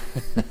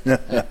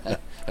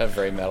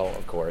 Very metal,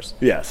 of course.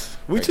 Yes,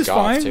 which is goth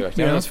fine. Too.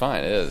 No, it's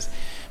fine. It is.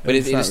 But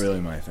it's not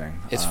really my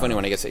thing. It's funny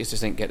when I used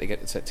to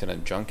get to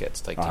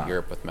junkets, like to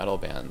Europe with metal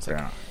bands.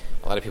 Like,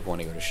 a lot of people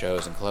want to go to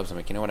shows and clubs. I'm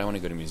like, you know what? I want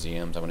to go to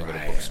museums. I want to go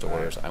to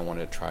bookstores. I want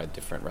to try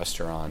different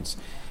restaurants.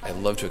 I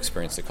love to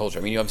experience the culture.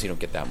 I mean, you obviously don't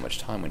get that much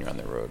time when you're on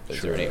the road.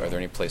 But are there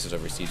any places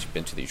overseas you've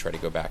been to that you try to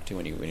go back to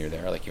when you're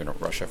there? Like you're in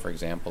Russia, for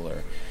example,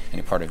 or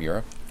any part of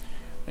Europe?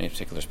 Any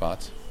particular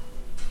spots?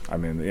 I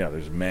mean, yeah,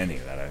 there's many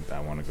that I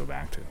want to go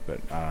back to,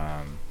 but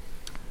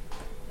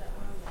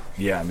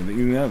yeah, I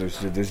mean,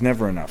 there's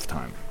never enough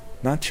time.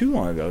 Not too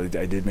long ago,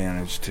 I did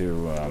manage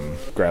to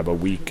grab a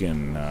week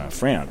in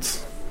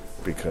France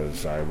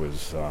because I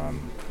was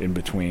in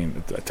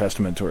between. A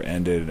Testament tour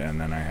ended,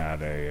 and then I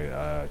had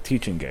a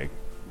teaching gig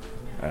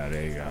at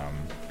a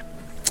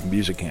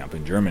music camp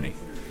in Germany.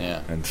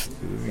 Yeah.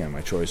 And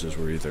my choices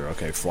were either,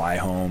 okay, fly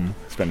home,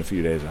 spend a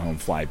few days at home,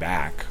 fly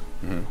back,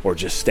 or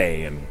just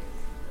stay in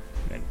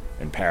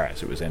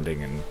Paris. It was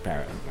ending in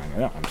Paris.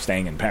 I'm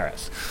staying in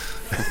Paris.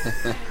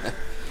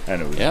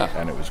 And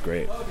it was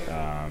great.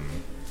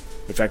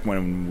 In fact,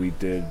 when we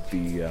did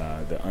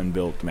the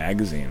Unbuilt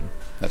magazine,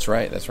 that's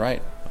right.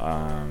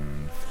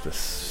 the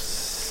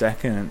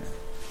second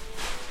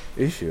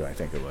issue, I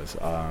think it was.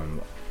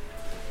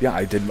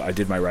 I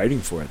did my writing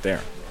for it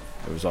there.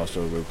 It was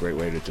also a great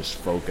way to just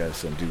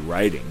focus and do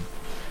writing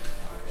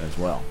as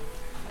well.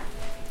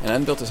 And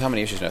Unbuilt is how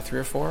many issues now? 3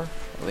 or 4,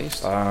 at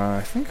least?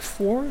 I think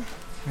 4.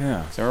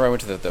 Yeah. So I remember I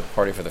went to the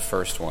party for the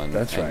first one.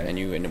 That's right. And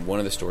you, in one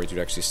of the stories, you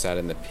actually sat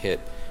in the pit.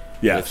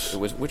 Yes.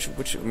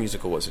 Which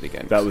musical was it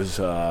again? That was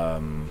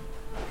the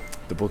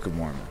Book of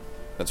Mormon.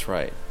 That's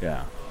right.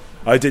 Yeah.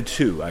 I did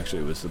 2,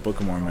 actually. It was the Book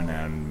of Mormon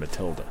and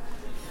Matilda.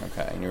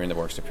 Okay, and you were in the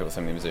bookstore with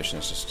some of the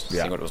musicians, just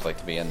seeing what it was like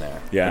to be in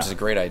there. Yeah. Which is a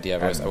great idea.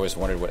 I always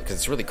wondered because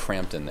it's really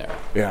cramped in there.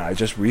 Yeah, I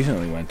just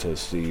recently went to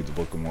see the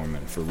Book of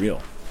Mormon for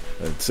real.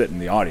 I'd sit in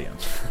the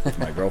audience with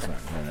my girlfriend,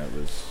 and it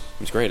was...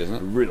 It's great, isn't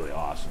it? Really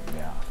awesome,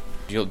 yeah.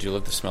 Do you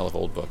love the smell of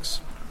old books?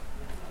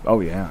 Oh,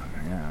 yeah,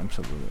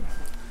 absolutely.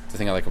 The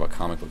thing I like about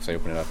comic books, I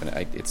open it up, and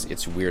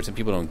it's weird. Some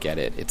people don't get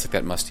it. It's like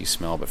that musty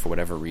smell, but for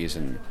whatever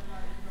reason,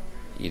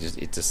 it's a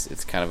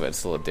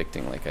little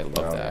addicting. Like, I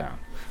love that. Yeah.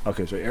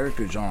 Okay, so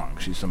Erica Jong,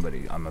 she's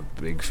somebody I'm a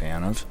big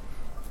fan of.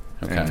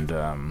 Okay. And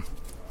I'm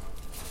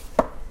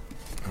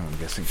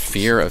guessing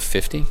Fear of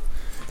 50?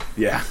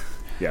 Yeah,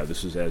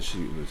 this is as she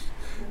was.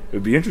 It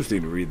would be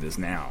interesting to read this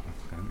now,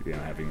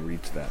 having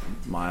reached that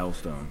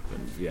milestone. But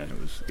it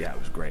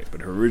was great.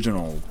 But her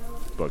original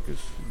book is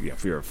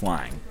Fear of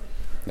Flying.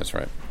 That's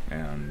right.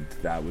 And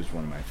that was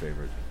one of my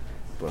favorite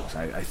books.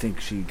 I think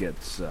she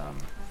gets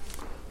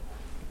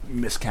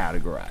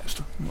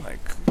miscategorized,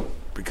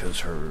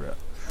 because her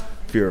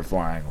Fear of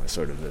Flying was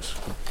sort of this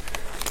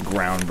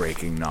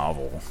groundbreaking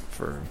novel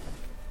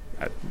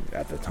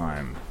at the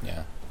time.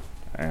 Yeah.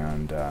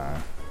 And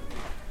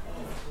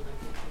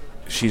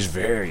she's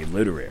very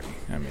literary.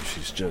 I mean,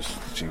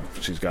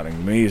 she's got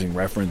amazing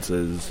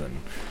references, and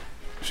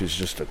she's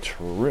just a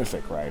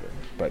terrific writer.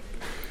 But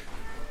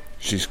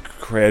she's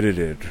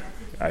credited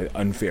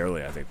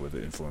unfairly, I think, with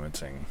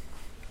influencing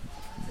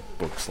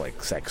books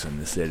like Sex and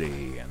the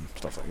City and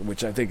stuff like that,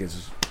 which I think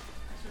is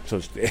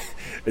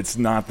it's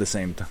not the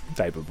same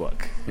type of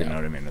book. You know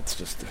what I mean? It's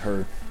just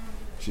her.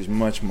 She's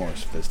much more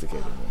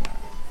sophisticated than that.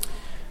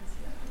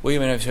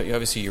 Well,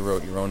 obviously you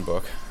wrote your own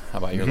book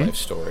about your life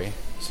story.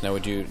 So now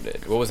what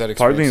was that experience?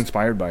 Partly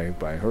inspired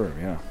by her,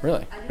 yeah.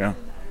 Really? Yeah.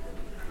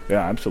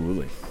 Yeah,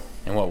 absolutely.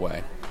 In what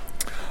way?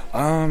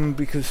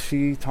 Because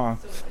she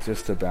talked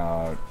just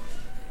about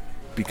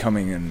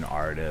becoming an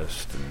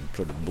artist and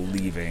sort of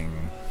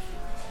believing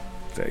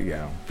that,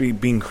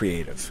 being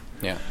creative.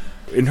 Yeah.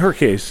 In her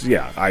case,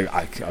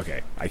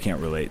 I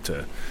can't relate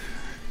to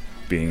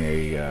being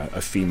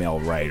a female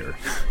writer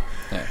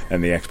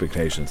and the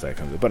expectations that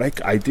come with it.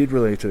 But I did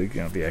relate to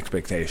the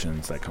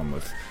expectations that come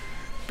with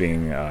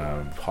being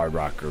a hard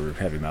rock or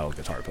heavy metal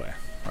guitar player.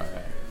 Right.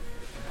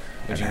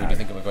 Would you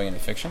think about going into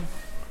fiction?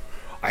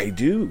 I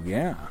do,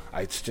 yeah.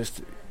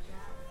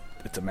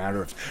 It's a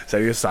matter of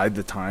setting aside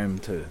the time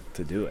to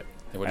do it.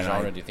 What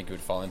genre do you think you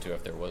would fall into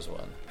if there was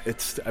one?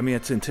 It's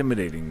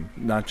intimidating,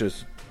 not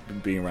just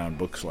being around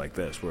books like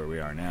this where we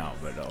are now,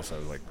 but also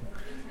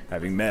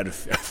having met a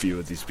few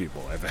of these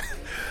people.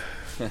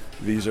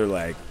 These are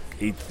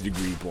 8th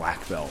degree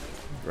black belt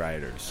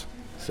writers.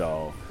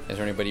 So, is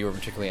there anybody you were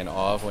particularly in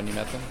awe of when you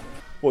met them?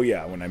 Well,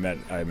 yeah, when I met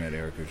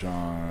Erica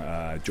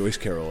Jong, Joyce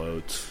Carol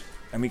Oates.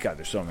 I mean, God,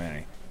 there's so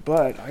many.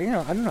 But I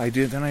don't know.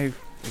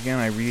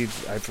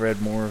 I've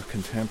read more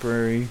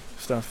contemporary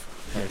stuff,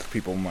 like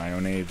people my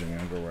own age and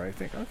younger, where I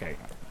think, okay,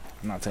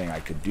 I'm not saying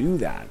I could do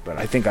that, but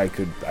I think I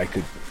could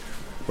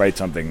write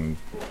something,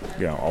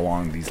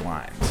 along these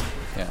lines.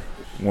 Yeah.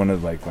 One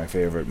of my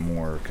favorite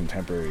more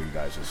contemporary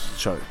guys is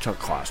Chuck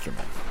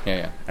Klosterman.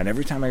 Yeah. And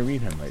every time I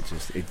read him,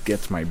 it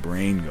gets my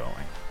brain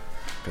going,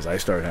 because I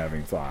start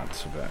having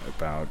thoughts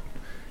about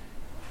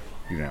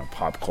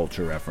pop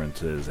culture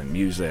references and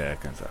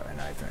music and stuff, and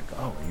I think,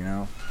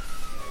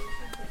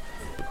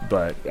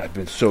 but I've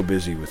been so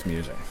busy with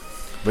music.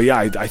 But yeah,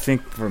 I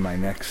think for my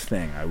next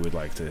thing, I would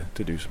like to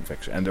do some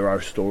fiction. And there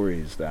are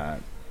stories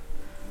that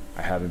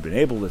I haven't been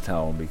able to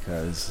tell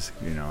because,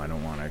 I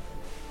don't want to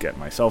get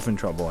myself in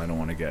trouble. I don't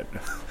want to get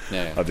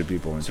other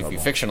people in trouble.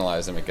 If you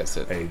fictionalize them, it gets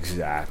it.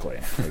 Exactly.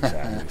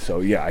 So,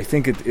 yeah, I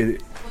think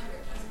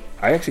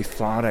I actually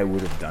thought I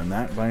would have done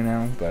that by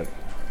now, but,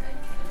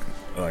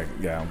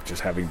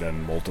 just having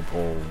done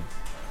multiple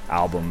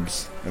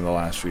albums in the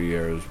last few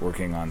years,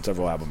 working on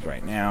several albums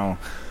right now,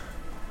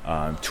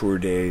 tour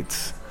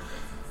dates,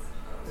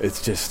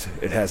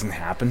 it hasn't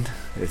happened.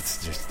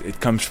 It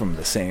comes from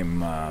the same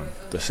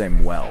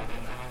well.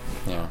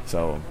 Yeah.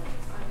 So,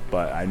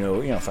 but I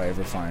know, if I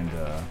ever find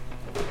a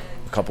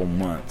couple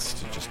months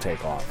to just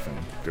take off and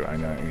do it, I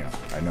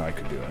know I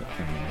could do it,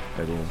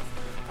 and it'll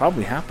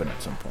probably happen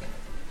at some point.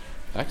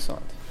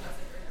 Excellent.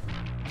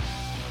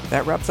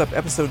 That wraps up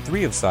episode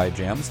 3 of Side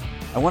Jams.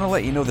 I want to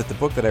let you know that the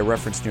book that I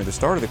referenced near the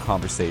start of the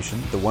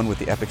conversation, the one with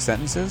the epic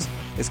sentences,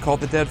 is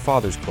called The Dead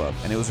Fathers Club,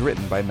 and it was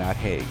written by Matt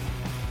Haig.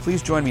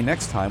 Please join me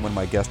next time when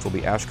my guest will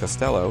be Ash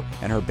Costello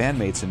and her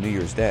bandmates in New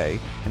Year's Day,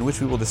 in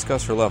which we will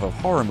discuss her love of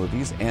horror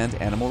movies and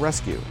animal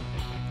rescue.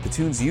 The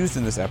tunes used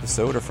in this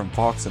episode are from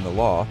Fox and the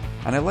Law,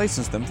 and I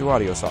licensed them through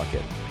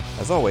AudioSocket.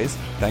 As always,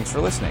 thanks for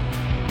listening.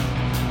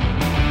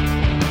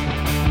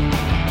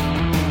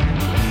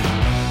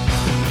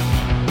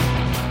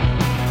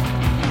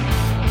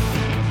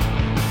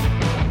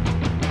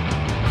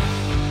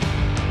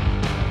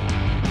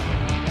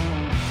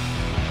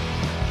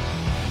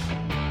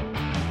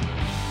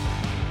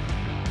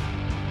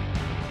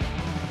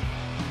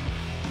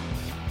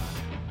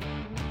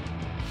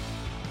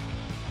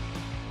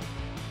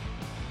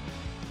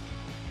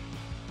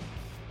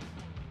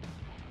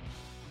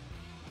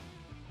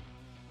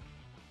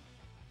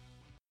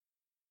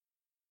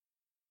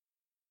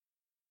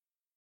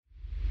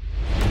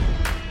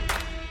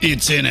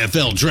 It's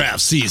NFL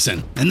draft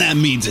season, and that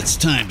means it's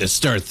time to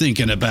start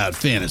thinking about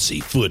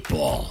fantasy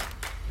football.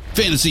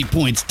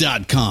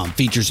 FantasyPoints.com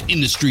features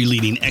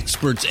industry-leading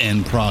experts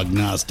and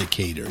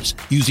prognosticators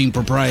using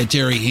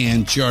proprietary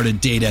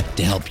hand-charted data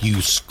to help you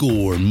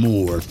score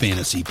more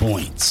fantasy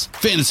points.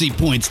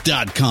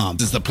 FantasyPoints.com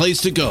is the place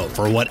to go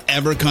for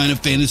whatever kind of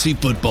fantasy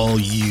football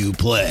you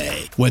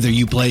play. Whether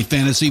you play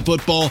fantasy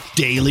football,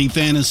 daily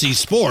fantasy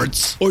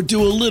sports, or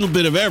do a little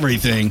bit of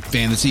everything,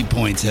 Fantasy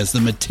Points has the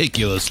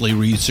meticulously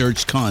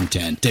researched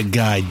content to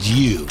guide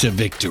you to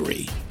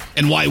victory.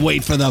 And why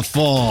wait for the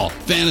fall?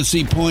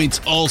 Fantasy Points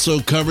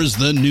also covers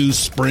the new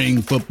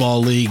spring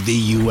football league,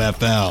 the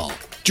UFL.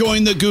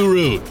 Join the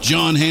guru,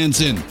 John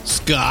Hansen,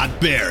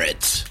 Scott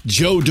Barrett,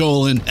 Joe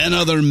Dolan, and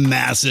other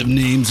massive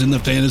names in the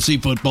fantasy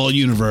football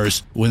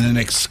universe with an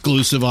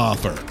exclusive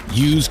offer.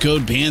 Use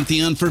code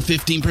Pantheon for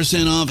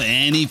 15% off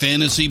any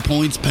Fantasy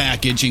Points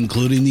package,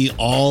 including the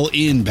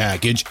all-in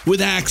package,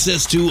 with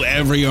access to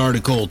every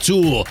article,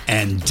 tool,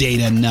 and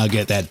data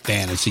nugget that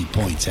Fantasy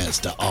Points has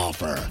to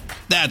offer.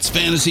 That's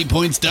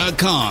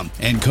FantasyPoints.com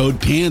and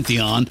code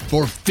Pantheon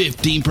for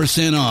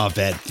 15% off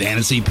at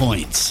Fantasy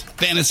Points.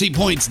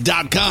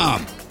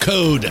 FantasyPoints.com,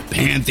 code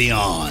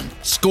Pantheon.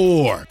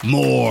 Score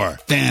more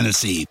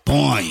fantasy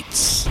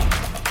points.